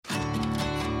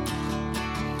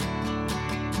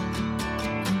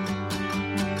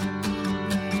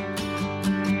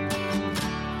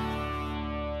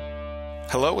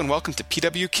Hello and welcome to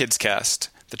PW KidsCast,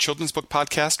 the children's book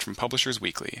podcast from Publishers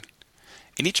Weekly.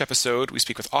 In each episode, we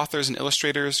speak with authors and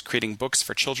illustrators creating books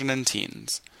for children and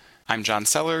teens. I'm John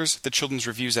Sellers, the children's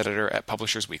reviews editor at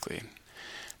Publishers Weekly.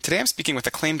 Today I'm speaking with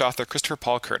acclaimed author Christopher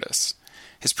Paul Curtis.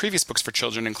 His previous books for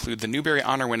children include the Newbery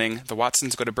Honor-winning The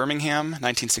Watsons Go to Birmingham,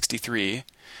 1963,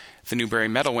 the Newbery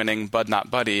Medal-winning Bud Not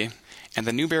Buddy, and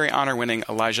the Newbery Honor-winning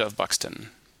Elijah of Buxton.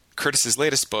 Curtis's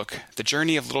latest book, The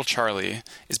Journey of Little Charlie,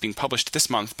 is being published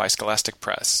this month by Scholastic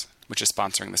Press, which is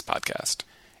sponsoring this podcast.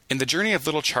 In The Journey of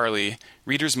Little Charlie,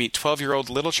 readers meet 12-year-old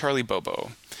Little Charlie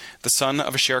Bobo, the son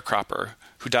of a sharecropper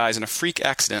who dies in a freak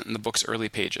accident in the book's early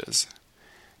pages.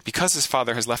 Because his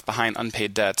father has left behind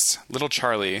unpaid debts, Little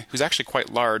Charlie, who's actually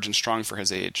quite large and strong for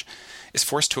his age, is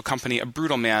forced to accompany a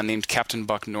brutal man named Captain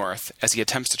Buck North as he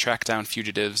attempts to track down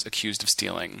fugitives accused of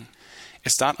stealing.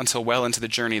 It's not until well into the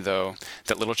journey, though,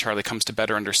 that Little Charlie comes to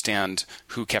better understand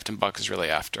who Captain Buck is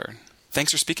really after.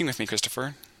 Thanks for speaking with me,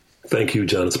 Christopher. Thank you,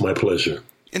 John. It's my pleasure.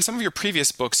 In some of your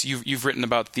previous books, you've written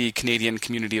about the Canadian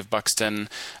community of Buxton,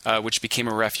 which became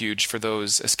a refuge for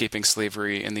those escaping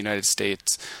slavery in the United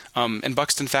States. And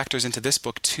Buxton factors into this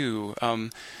book, too.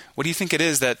 What do you think it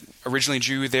is that originally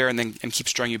drew you there and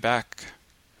keeps drawing you back?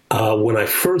 When I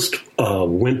first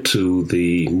went to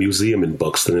the museum in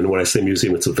Buxton, and when I say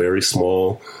museum, it's a very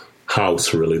small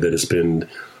house, really, that has been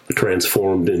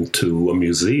transformed into a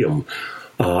museum,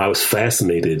 I was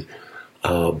fascinated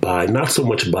by, not so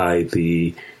much by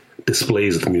the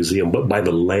displays at the museum, but by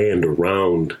the land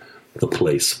around the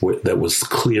place that was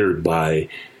cleared by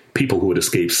people who had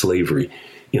escaped slavery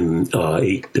in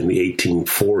the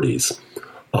 1840s.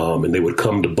 And they would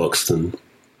come to Buxton,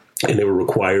 and they were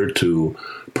required to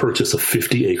purchase a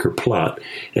 50-acre plot.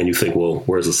 And you think, well,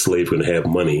 where's a slave going to have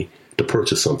money to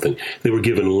purchase something? They were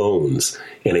given loans,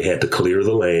 and they had to clear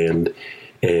the land,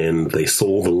 and they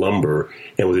sold the lumber.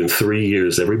 And within 3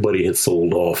 years, everybody had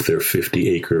sold off their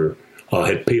 50-acre,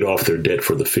 had paid off their debt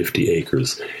for the 50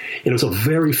 acres. And it was a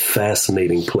very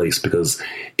fascinating place because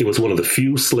it was one of the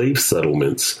few slave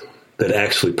settlements that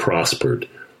actually prospered.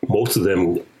 Most of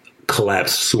them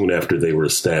collapsed soon after they were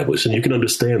established. And you can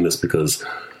understand this because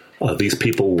these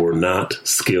people were not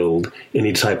skilled in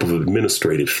any type of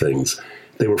administrative things.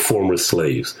 They were former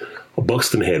slaves.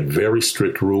 Buxton had very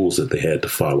strict rules that they had to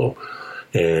follow.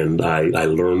 And I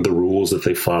learned the rules that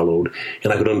they followed,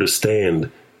 and I could understand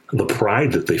the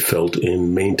pride that they felt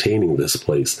in maintaining this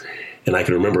place. And I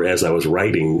can remember as I was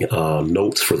writing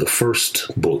notes for the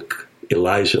first book,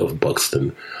 Elijah of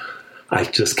Buxton, I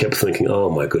just kept thinking, oh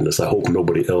my goodness, I hope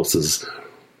nobody else is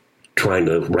trying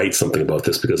to write something about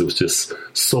this, because it was just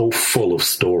so full of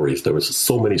stories. There was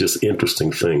so many just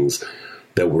interesting things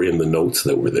that were in the notes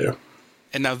that were there.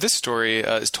 And now this story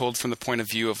is told from the point of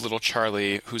view of Little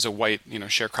Charlie, who's a white,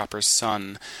 sharecropper's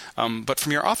son. But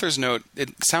from your author's note,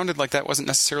 it sounded like that wasn't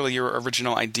necessarily your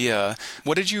original idea.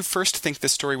 What did you first think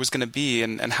this story was going to be,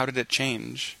 and how did it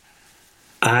change?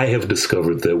 I have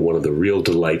discovered that one of the real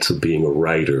delights of being a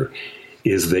writer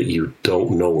is that you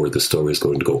don't know where the story is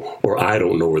going to go, or I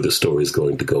don't know where the story is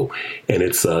going to go. And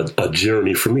it's a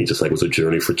journey for me, just like it was a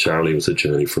journey for Charlie, it was a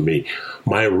journey for me.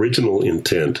 My original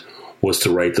intent was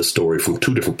to write the story from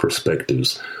two different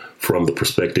perspectives, from the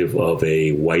perspective of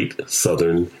a white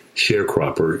Southern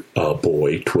sharecropper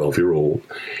boy, 12-year-old,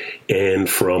 and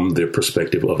from the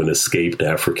perspective of an escaped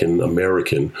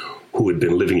African-American who had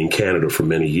been living in Canada for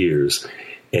many years,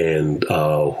 and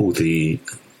who the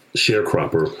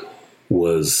sharecropper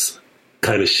was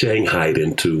kind of shanghaied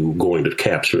into going to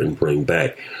capture and bring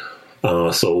back.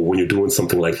 So when you're doing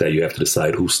something like that, you have to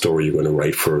decide whose story you're going to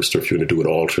write first, or if you're going to do it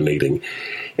alternating.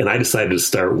 And I decided to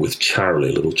start with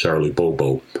Charlie, Little Charlie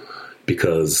Bobo,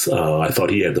 because I thought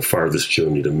he had the farthest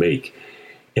journey to make.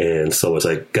 And so as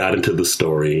I got into the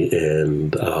story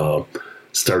and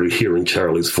started hearing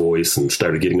Charlie's voice and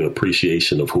started getting an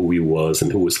appreciation of who he was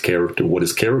and what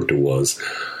his character was,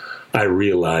 I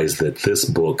realized that this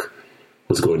book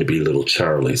was going to be Little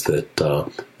Charlie's, that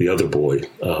the other boy,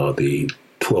 the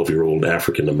 12-year-old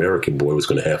African-American boy, was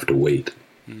going to have to wait.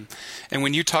 And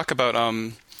when you talk about,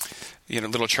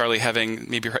 Little Charlie having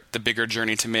maybe the bigger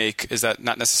journey to make, is that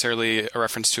not necessarily a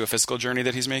reference to a physical journey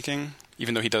that he's making,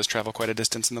 even though he does travel quite a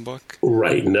distance in the book?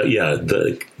 Right. No, yeah.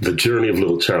 The journey of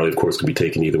Little Charlie, of course, can be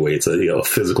taken either way. It's a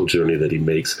physical journey that he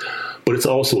makes, but it's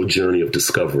also a journey of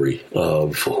discovery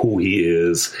of who he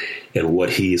is and what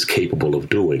he is capable of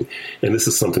doing. And this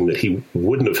is something that he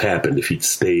wouldn't have happened if he'd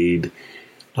stayed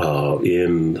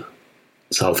in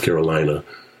South Carolina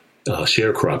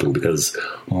sharecropping, because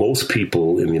most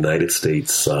people in the United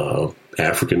States,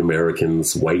 African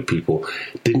Americans, white people,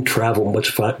 didn't travel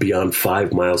much beyond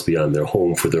 5 miles beyond their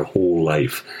home for their whole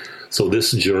life. So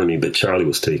this journey that Charlie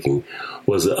was taking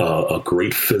was a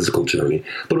great physical journey,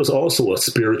 but it was also a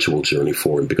spiritual journey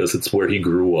for him because it's where he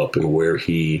grew up and where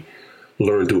he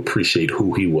learned to appreciate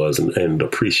who he was and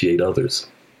appreciate others.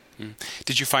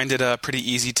 Did you find it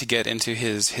pretty easy to get into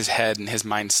his head and his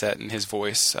mindset and his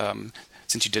voice,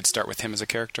 since you did start with him as a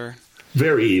character?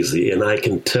 Very easy, and I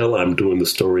can tell I'm doing the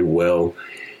story well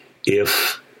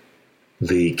if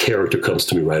the character comes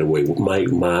to me right away.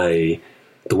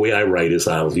 The way I write is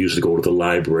I'll usually go to the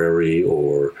library,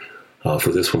 or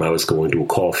for this one I was going to a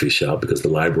coffee shop because the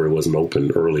library wasn't open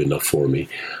early enough for me.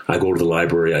 I go to the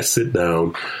library, I sit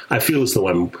down, I feel as though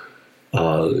I'm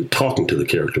talking to the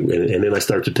character, and then I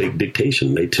start to take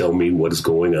dictation. They tell me what is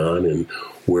going on and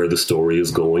where the story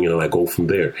is going, and I go from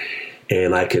there.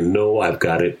 And I can know I've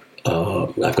got it.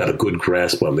 I've got a good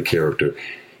grasp on the character.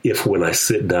 If when I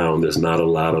sit down, there's not a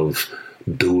lot of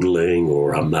doodling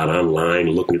or I'm not online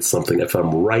looking at something, if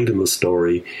I'm right in the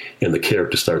story and the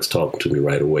character starts talking to me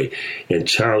right away. And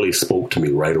Charlie spoke to me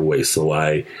right away, so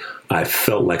I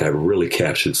felt like I really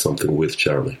captured something with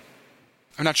Charlie.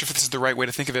 I'm not sure if this is the right way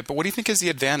to think of it, but what do you think is the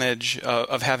advantage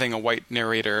of having a white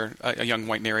narrator, a young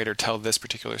white narrator, tell this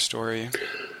particular story?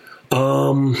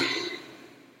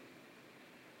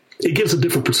 It gives a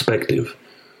different perspective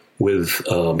because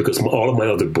all of my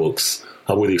other books,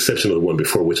 with the exception of the one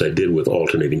before, which I did with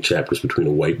alternating chapters between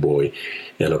a white boy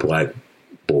and a black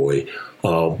boy,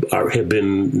 have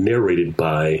been narrated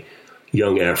by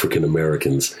young African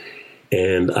Americans.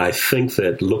 And I think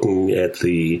that looking at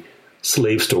the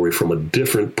slave story from a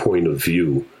different point of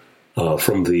view,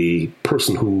 from the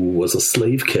person who was a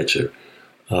slave catcher,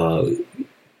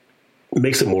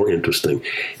 makes it more interesting.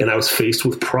 And I was faced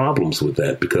with problems with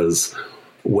that because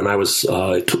when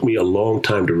it took me a long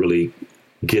time to really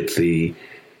get I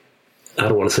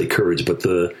don't want to say courage, but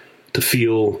to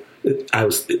feel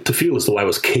as though I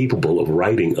was capable of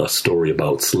writing a story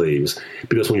about slaves.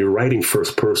 Because when you're writing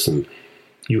first person,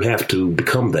 you have to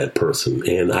become that person.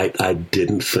 And I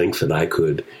didn't think that I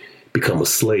could become a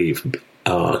slave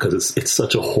because it's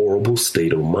such a horrible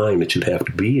state of mind that you'd have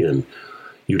to be in.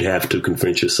 You'd have to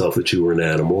convince yourself that you were an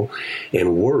animal.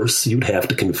 And worse, you'd have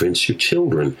to convince your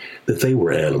children that they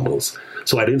were animals.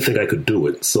 So I didn't think I could do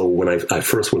it. So when I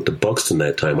first went to Buxton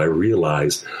that time, I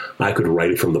realized I could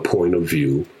write it from the point of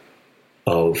view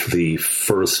of the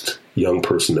first young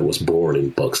person that was born in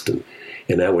Buxton.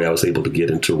 And that way I was able to get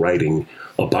into writing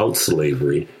about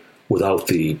slavery without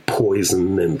the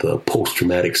poison and the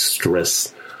post-traumatic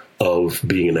stress of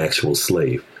being an actual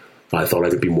slave. I thought I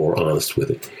could be more honest with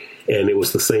it. And it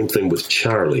was the same thing with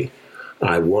Charlie.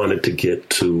 I wanted to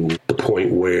get to the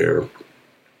point where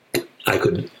I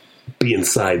could be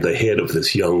inside the head of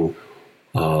this young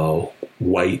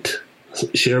white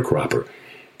sharecropper.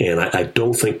 And I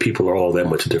don't think people are all that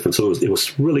much different. So it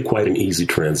was really quite an easy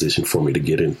transition for me to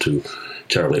get into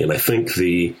Charlie. And I think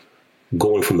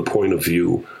going from the point of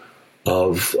view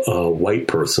of a white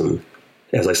person,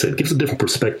 as I said, gives a different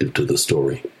perspective to the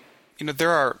story. You know,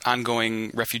 there are ongoing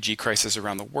refugee crises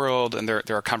around the world, and there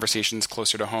are conversations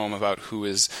closer to home about who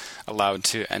is allowed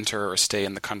to enter or stay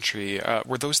in the country.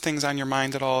 Were those things on your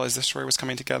mind at all as this story was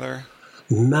coming together?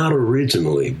 Not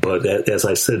originally, but as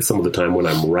I said, some of the time when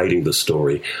I'm writing the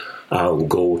story, I'll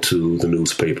go to the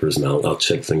newspapers and I'll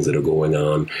check things that are going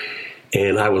on.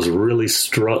 And I was really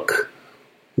struck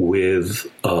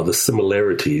with the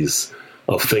similarities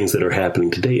of things that are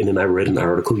happening today. And then I read an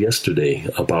article yesterday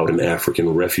about an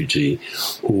African refugee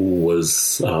who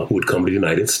had come to the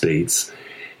United States.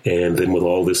 And then with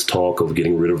all this talk of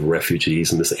getting rid of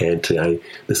refugees and this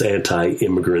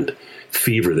anti-immigrant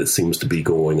fever that seems to be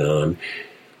going on,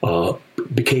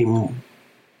 became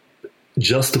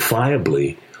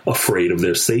justifiably afraid of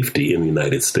their safety in the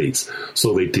United States.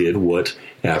 So they did what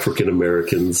African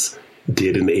Americans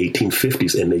did in the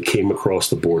 1850s, and they came across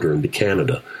the border into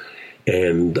Canada.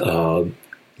 And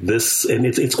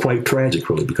it's quite tragic,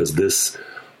 really, because this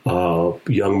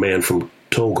young man from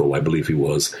Togo, I believe he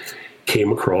was,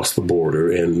 came across the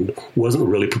border and wasn't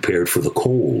really prepared for the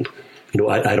cold. You know,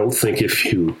 I don't think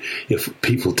if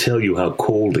people tell you how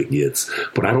cold it gets,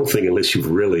 but I don't think unless you've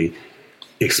really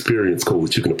experienced cold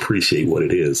that you can appreciate what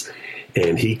it is.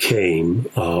 And he came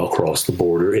across the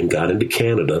border and got into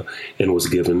Canada and was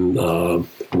given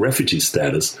refugee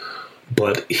status.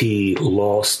 But he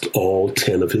lost all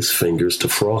 10 of his fingers to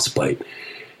frostbite.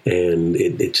 And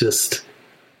it's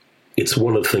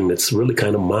one of the things that's really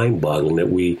kind of mind-boggling that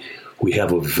we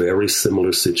have a very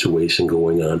similar situation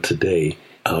going on today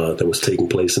that was taking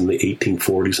place in the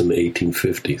 1840s and the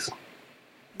 1850s.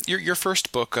 Your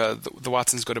first book, The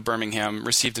Watsons Go to Birmingham,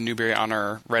 received the Newbery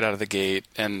Honor right out of the gate,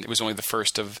 and it was only the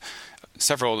first of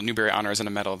several Newbery Honors and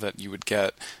a medal that you would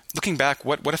get. Looking back,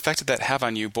 what effect did that have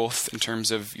on you, both in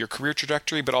terms of your career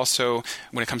trajectory, but also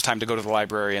when it comes time to go to the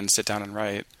library and sit down and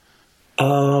write?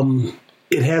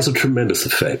 It has a tremendous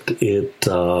effect.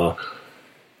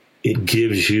 It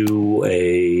gives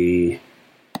you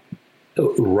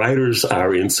writers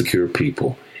are insecure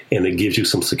people, and it gives you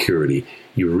some security.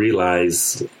 You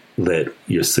realize that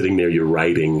you're sitting there, you're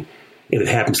writing, and it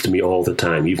happens to me all the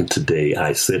time. Even today,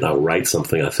 I'll write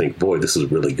something, I think, boy, this is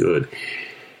really good.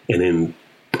 And then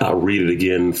I'll read it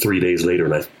again 3 days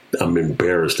later, and I'm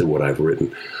embarrassed at what I've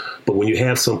written. But when you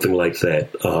have something like that,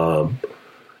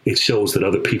 it shows that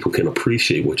other people can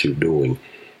appreciate what you're doing,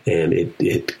 and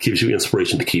it gives you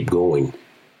inspiration to keep going.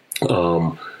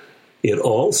 It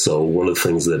also, one of the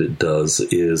things that it does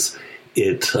is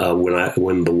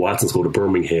when the Watsons Go to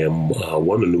Birmingham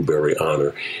won the Newbery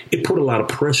Honor, it put a lot of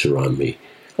pressure on me,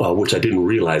 which I didn't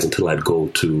realize until I'd go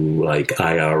to like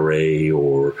IRA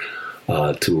or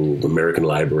to American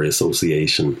Library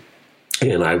Association,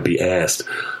 and I'd be asked,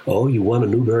 "Oh, you won a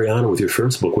Newbery Honor with your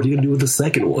first book. What are you going to do with the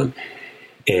second one?"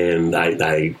 And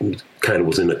I kind of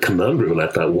was in a conundrum, and I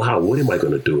thought, wow, what am I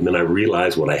going to do? And then I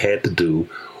realized what I had to do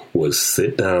was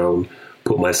sit down,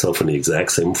 put myself in the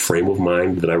exact same frame of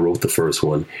mind that I wrote the first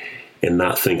one, and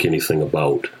not think anything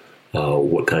about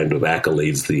what kind of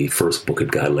accolades the first book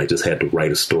had gotten. I just had to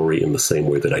write a story in the same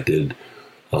way that I did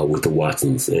with the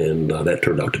Watsons, and that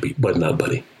turned out to be Bud Not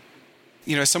Buddy.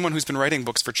 You know, as someone who's been writing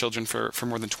books for children for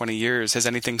more than 20 years, has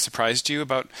anything surprised you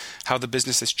about how the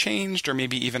business has changed, or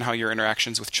maybe even how your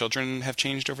interactions with children have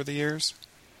changed over the years?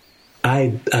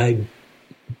 I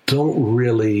don't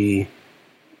really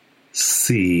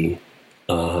see.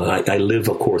 I live,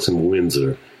 of course, in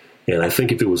Windsor, and I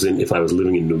think if I was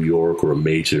living in New York or a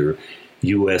major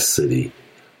U.S. city,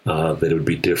 that it would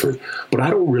be different. But I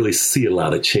don't really see a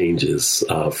lot of changes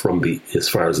as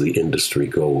far as the industry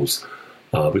goes.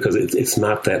 Because it's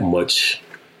not that much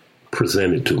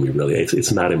presented to me, really.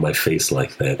 It's not in my face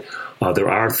like that. There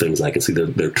are things I can see.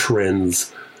 There are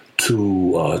trends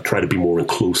to try to be more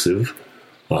inclusive.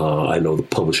 I know the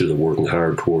publishers are working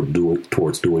hard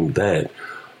towards doing that.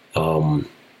 And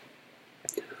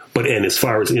as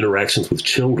far as interactions with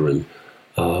children,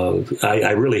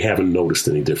 I really haven't noticed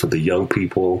any different. The young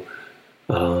people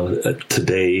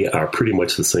today are pretty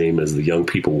much the same as the young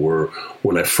people were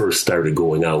when I first started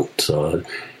going out, and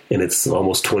it's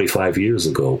almost 25 years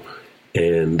ago.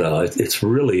 And it's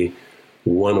really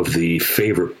one of the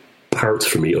favorite parts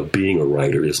for me of being a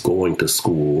writer is going to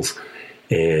schools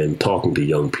and talking to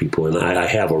young people. And I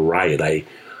have a riot. I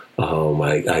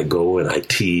go and I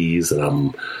tease, and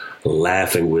I'm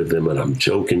laughing with them, and I'm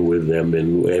joking with them,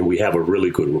 and we have a really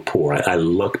good rapport. I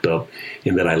lucked up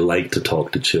in that I like to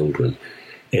talk to children.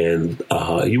 And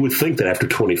you would think that after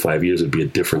 25 years, it'd be a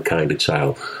different kind of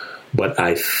child. But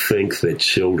I think that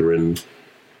childhood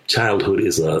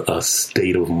is a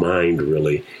state of mind,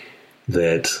 really,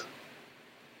 that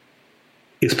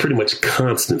is pretty much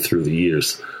constant through the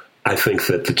years. I think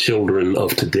that the children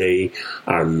of today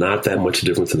are not that much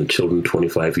different than the children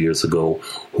 25 years ago,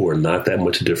 who are not that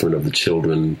much different of the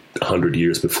children 100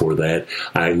 years before that.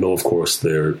 I know, of course,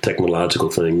 there are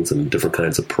technological things and different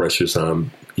kinds of pressures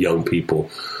on young people,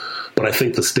 but I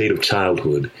think the state of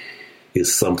childhood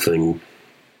is something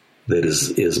that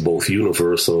is both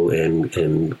universal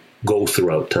and goes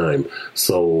throughout time.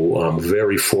 So I'm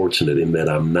very fortunate in that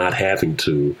I'm not having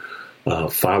to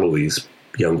follow these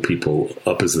young people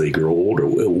up as they grow older,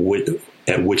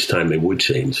 at which time they would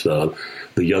change. The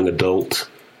young adult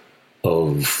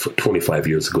of 25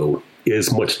 years ago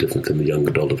is much different than the young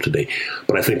adult of today.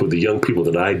 But I think with the young people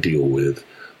that I deal with,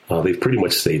 they've pretty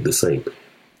much stayed the same.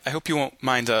 I hope you won't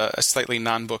mind a slightly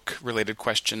non-book related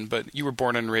question, but you were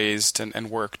born and raised and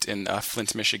worked in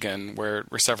Flint, Michigan, where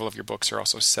several of your books are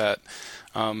also set.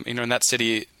 And that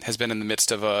city has been in the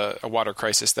midst of a water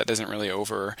crisis that isn't really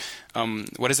over.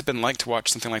 What has it been like to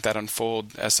watch something like that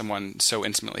unfold as someone so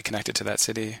intimately connected to that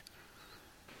city?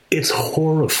 It's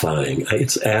horrifying.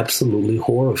 It's absolutely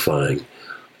horrifying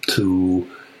to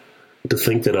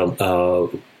think that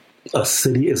a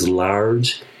city as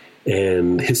large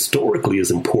and historically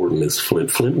as important as Flint.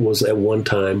 Flint was at one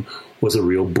time was a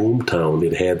real boom town.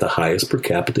 It had the highest per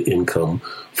capita income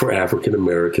for African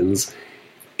Americans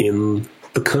in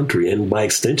the country, and by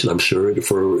extension, I'm sure,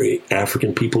 for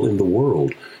African people in the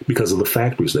world because of the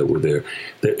factories that were there.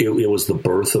 It was the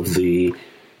birth of the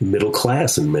middle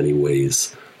class in many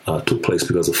ways. Took place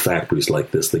because of factories like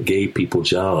this that gave people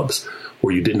jobs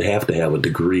where you didn't have to have a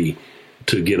degree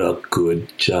to get a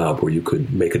good job, where you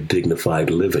could make a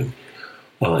dignified living.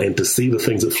 And to see the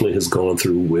things that Flint has gone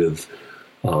through with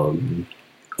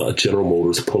General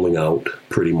Motors pulling out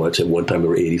pretty much. At one time, there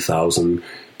were 80,000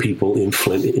 people in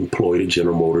Flint employed at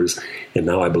General Motors, and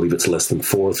now I believe it's less than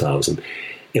 4,000.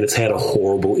 And it's had a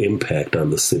horrible impact on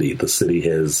the city. The city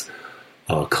has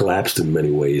collapsed in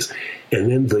many ways.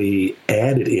 And then the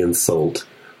added insult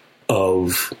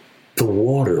of the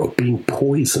water, of being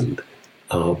poisoned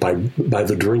by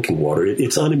the drinking water.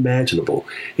 It's unimaginable.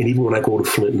 And even when I go to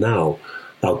Flint now,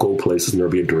 I'll go places and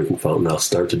there'll be a drinking fountain. I'll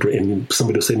start to drink, and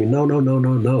somebody will say to me,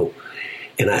 no.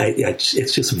 And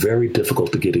it's just very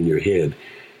difficult to get in your head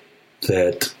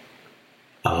that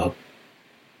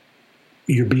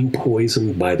you're being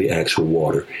poisoned by the actual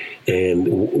water. And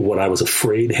what I was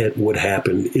afraid would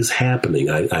happen is happening.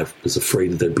 I was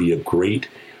afraid that there'd be a great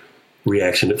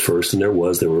reaction at first, and there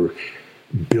was. There were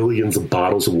billions of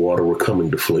bottles of water were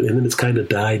coming to Flint, and then it's kind of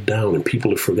died down, and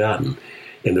people have forgotten.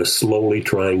 And they're slowly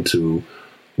trying to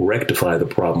rectify the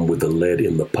problem with the lead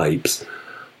in the pipes.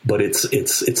 But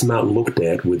it's not looked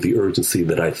at with the urgency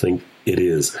that I think it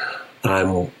is.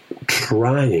 I'm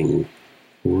trying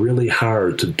really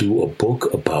hard to do a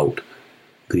book about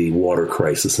the water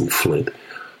crisis in Flint,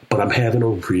 but I'm having a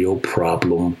real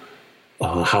problem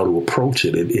how to approach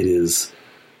it. It is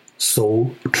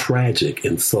so tragic,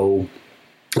 and so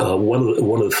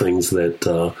one of the things that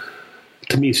to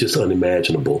me is just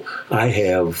unimaginable. I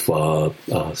have a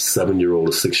 7-year-old,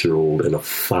 a 6-year-old, and a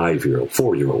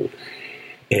 4-year-old,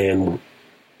 and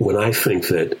when I think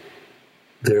that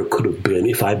there could have been,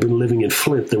 if I'd been living in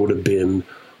Flint, there would have been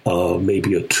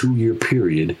maybe a 2-year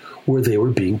period where they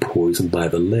were being poisoned by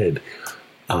the lead.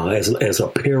 As a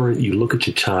parent, you look at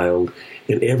your child,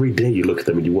 and every day you look at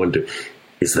them and you wonder,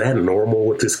 is that normal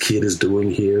what this kid is doing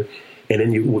here? And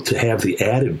then to have the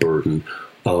added burden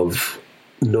of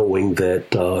knowing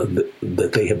that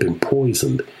that they have been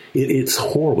poisoned. It's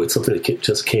horrible. It's something that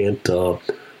just can't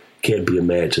be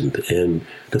imagined. And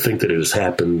to think that it has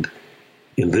happened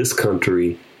in this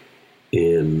country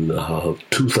in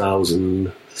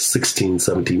 2016,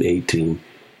 17, 18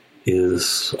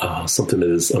 is something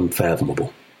that is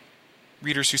unfathomable.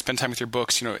 Readers who spend time with your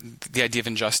books, the idea of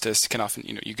injustice can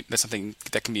often, that's something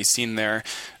that can be seen there.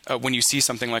 When you see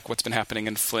something like what's been happening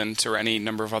in Flint or any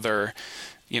number of other,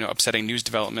 upsetting news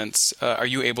developments, are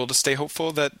you able to stay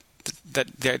hopeful that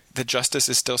justice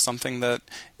is still something that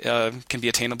can be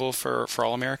attainable for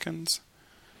all Americans?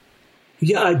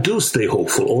 Yeah, I do stay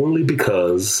hopeful only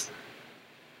because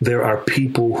there are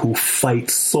people who fight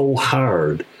so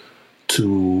hard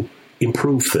to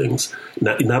improve things.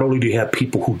 Not only do you have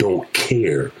people who don't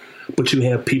care, but you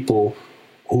have people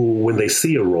who, when they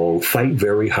see a wrong, fight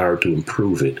very hard to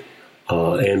improve it.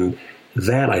 And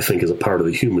that, I think, is a part of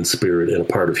the human spirit and a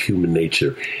part of human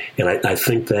nature. And I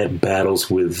think that battles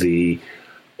with the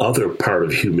other part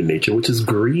of human nature, which is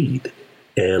greed.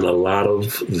 And a lot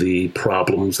of the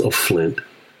problems of Flint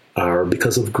are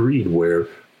because of greed, where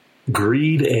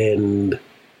greed and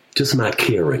just not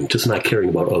caring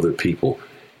about other people.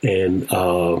 And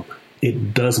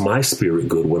it does my spirit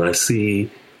good when I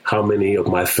see how many of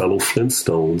my fellow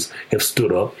Flintstones have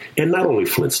stood up, and not only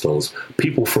Flintstones,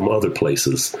 people from other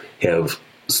places have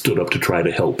stood up to try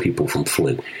to help people from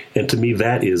Flint. And to me,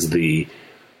 that is the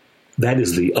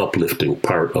uplifting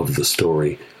part of the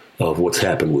story of what's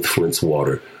happened with Flint's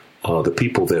water. The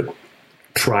people that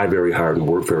try very hard and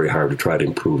work very hard to try to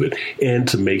improve it and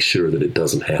to make sure that it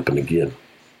doesn't happen again.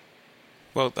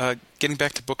 Well, getting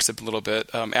back to books a little bit,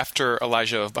 after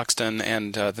Elijah of Buxton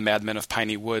and The Madmen of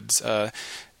Piney Woods,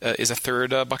 is a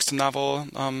third Buxton novel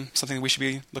something that we should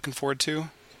be looking forward to?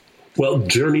 Well,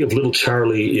 Journey of Little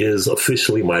Charlie is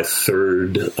officially my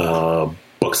third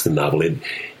Buxton novel.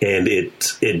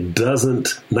 It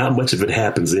doesn't, not much of it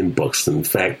happens in Buxton. In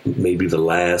fact, maybe the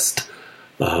last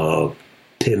 10,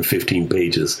 15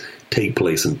 pages take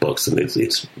place in Buxton.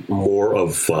 It's more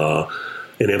of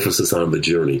an emphasis on the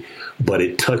journey, but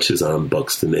it touches on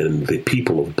Buxton and the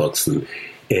people of Buxton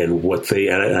and what they,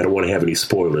 and I don't want to have any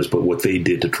spoilers, but what they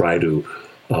did to try to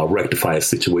rectify a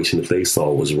situation that they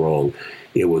saw was wrong.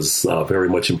 It was very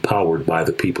much empowered by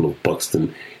the people of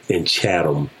Buxton and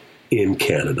Chatham in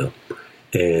Canada.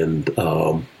 And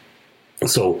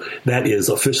so that is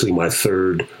officially my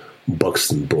third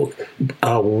Buxton book.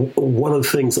 One of the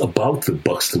things about the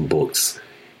Buxton books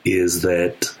is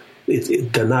that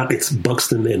it's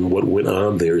Buxton and what went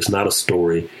on there is not a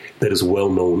story that is well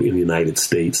known in the United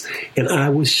States. And I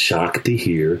was shocked to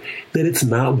hear that it's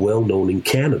not well known in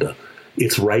Canada.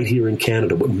 It's right here in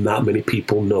Canada, but not many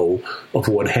people know of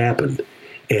what happened.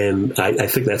 And I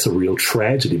think that's a real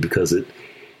tragedy because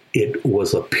it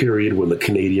was a period when the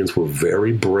Canadians were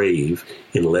very brave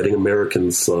in letting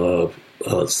Americans,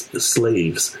 slaves,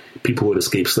 people who had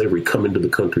escaped slavery, come into the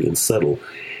country and settle.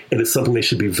 and it's something they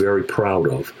should be very proud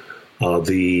of.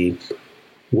 The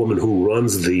woman who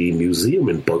runs the museum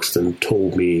in Buxton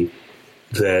told me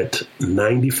that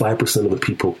 95% of the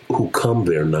people who come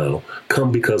there now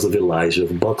come because of Elijah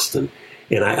of Buxton.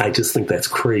 And I just think that's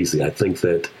crazy. I think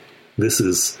that this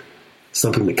is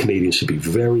something that Canadians should be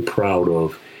very proud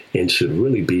of and should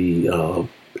really be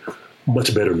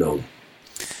much better known.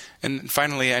 And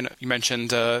finally, I know you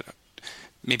mentioned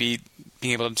maybe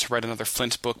being able to write another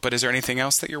Flint book, but is there anything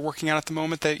else that you're working on at the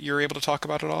moment that you're able to talk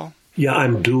about at all? Yeah,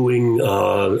 I'm doing,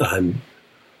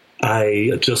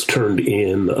 I just turned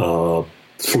in a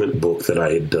Flint book that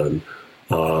I had done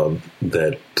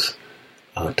that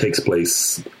takes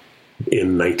place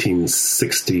in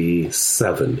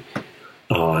 1967.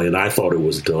 And I thought it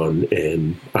was done,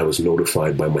 and I was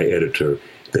notified by my editor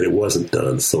that it wasn't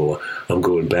done. So I'm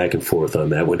going back and forth on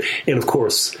that one. And of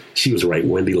course, she was right.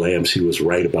 Wendy Lamb, she was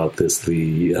right about this.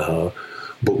 The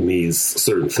book needs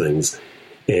certain things.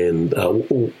 And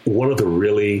one of the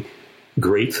really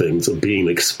great things of being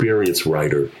an experienced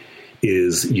writer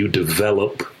is you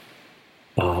develop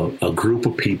a group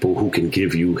of people who can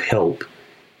give you help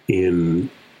in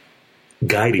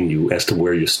guiding you as to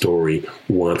where your story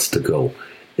wants to go.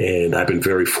 And I've been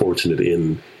very fortunate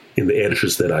in the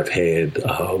editors that I've had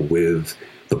with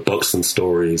the Buxton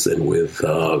stories and with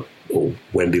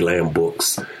Wendy Lamb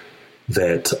books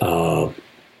that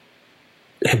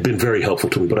have been very helpful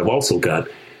to me. But I've also got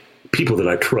people that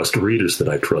I trust, readers that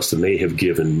I trust, and they have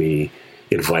given me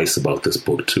advice about this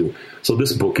book too. So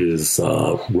this book is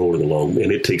rolling along,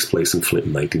 and it takes place in Flint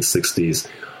in 1960s.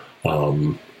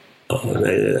 I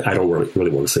don't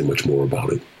really want to say much more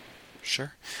about it.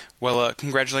 Sure. Well,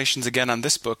 congratulations again on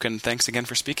this book, and thanks again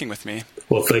for speaking with me.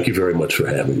 Well, thank you very much for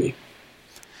having me.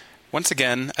 Once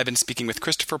again, I've been speaking with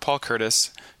Christopher Paul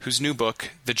Curtis, whose new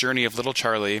book, The Journey of Little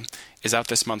Charlie, is out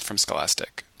this month from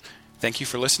Scholastic. Thank you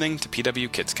for listening to PW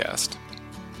KidsCast.